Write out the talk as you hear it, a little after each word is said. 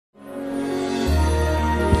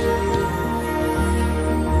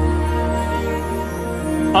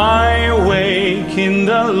I wake in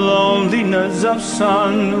the loneliness of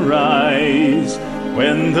sunrise,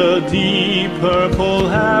 when the deep purple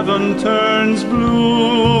heaven turns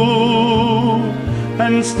blue,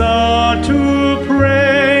 and start to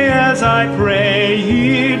pray as I pray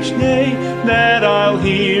each day, that I'll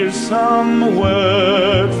hear some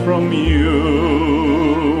word from you.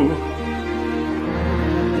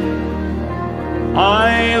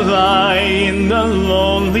 I lie in the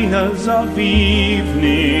loneliness of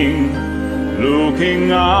evening,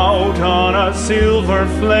 looking out on a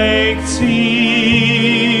silver-flaked sea,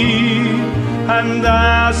 and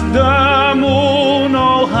ask the moon,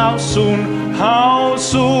 oh how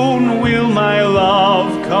soon will my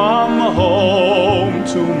love come home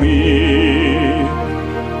to me?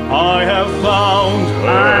 I have found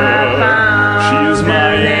her, she's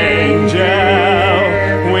my angel,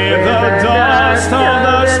 with the dust of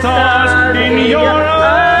the stars in your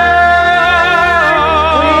eyes.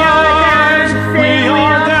 We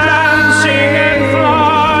are dancing and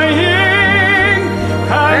flying,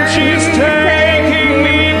 and she's taking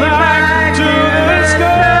me back to the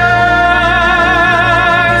skies.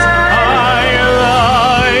 I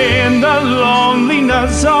lie in the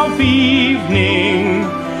loneliness of evening,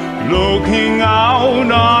 looking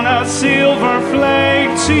out on a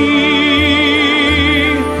silver-flaked sea,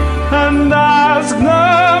 and ask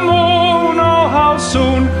the moon, oh how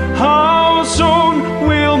soon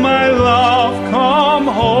will my love come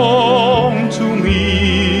home to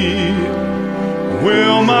me?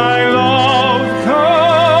 Will my love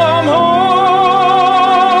come home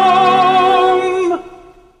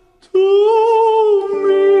to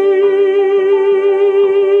me?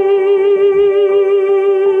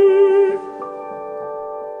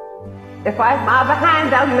 If I have my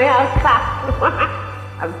hand on me, I'll clap.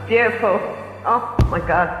 I'm beautiful. Oh my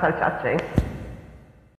God, so touching.